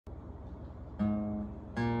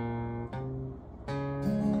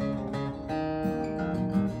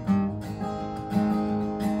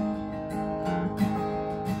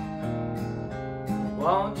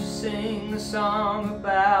sing the song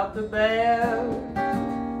about the bear.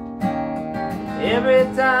 Every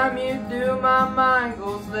time you do, my mind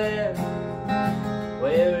goes there,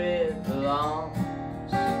 where it belongs.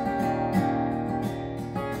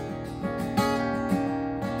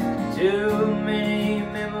 Too many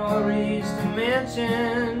memories to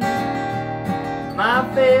mention. My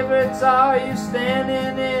favorites are you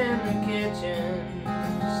standing in the kitchen,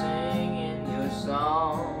 singing your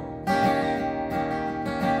song.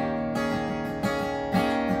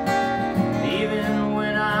 Even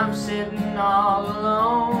when I'm sitting all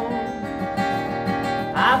alone,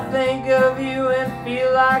 I think of you and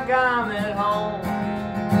feel like I'm at home.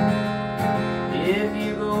 If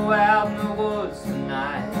you go out in the woods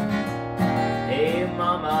tonight, hey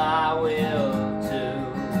mama, I will too.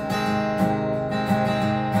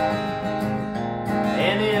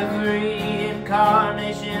 And if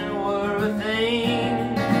reincarnation were a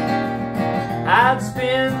thing, I'd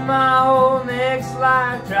spend my whole next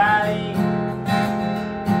life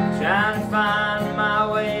trying to find my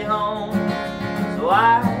way home, so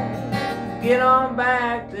I get on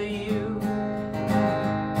back to you.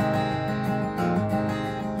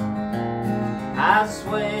 I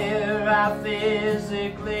swear I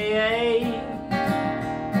physically ache.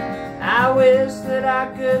 I wish that I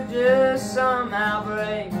could just somehow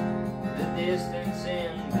break the distance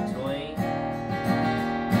in between.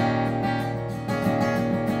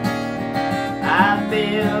 I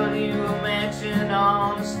built you a mansion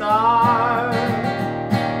on a star,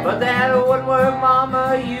 but that wouldn't work,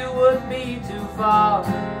 mama, you would be too far.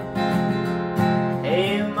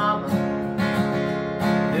 Hey mama,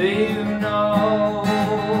 do you know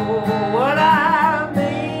what I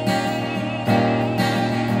mean?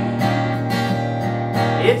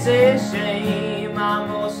 It's a shame I'm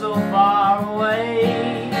oh so far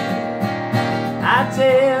away. I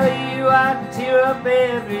tell you I tear up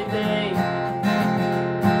every day.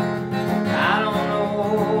 I don't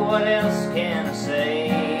know what else can I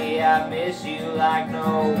say. I miss you like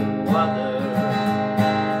no other.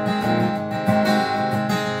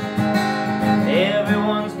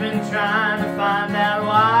 Everyone's been trying to find out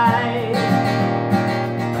why.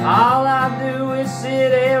 All I do is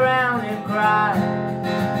sit around and cry.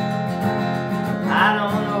 I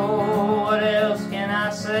don't know what else can I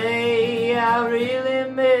say. I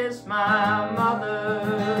really miss my mother.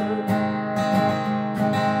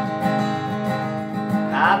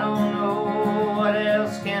 I don't know what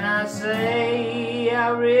else can I say. I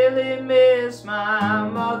really miss my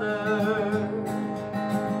mother.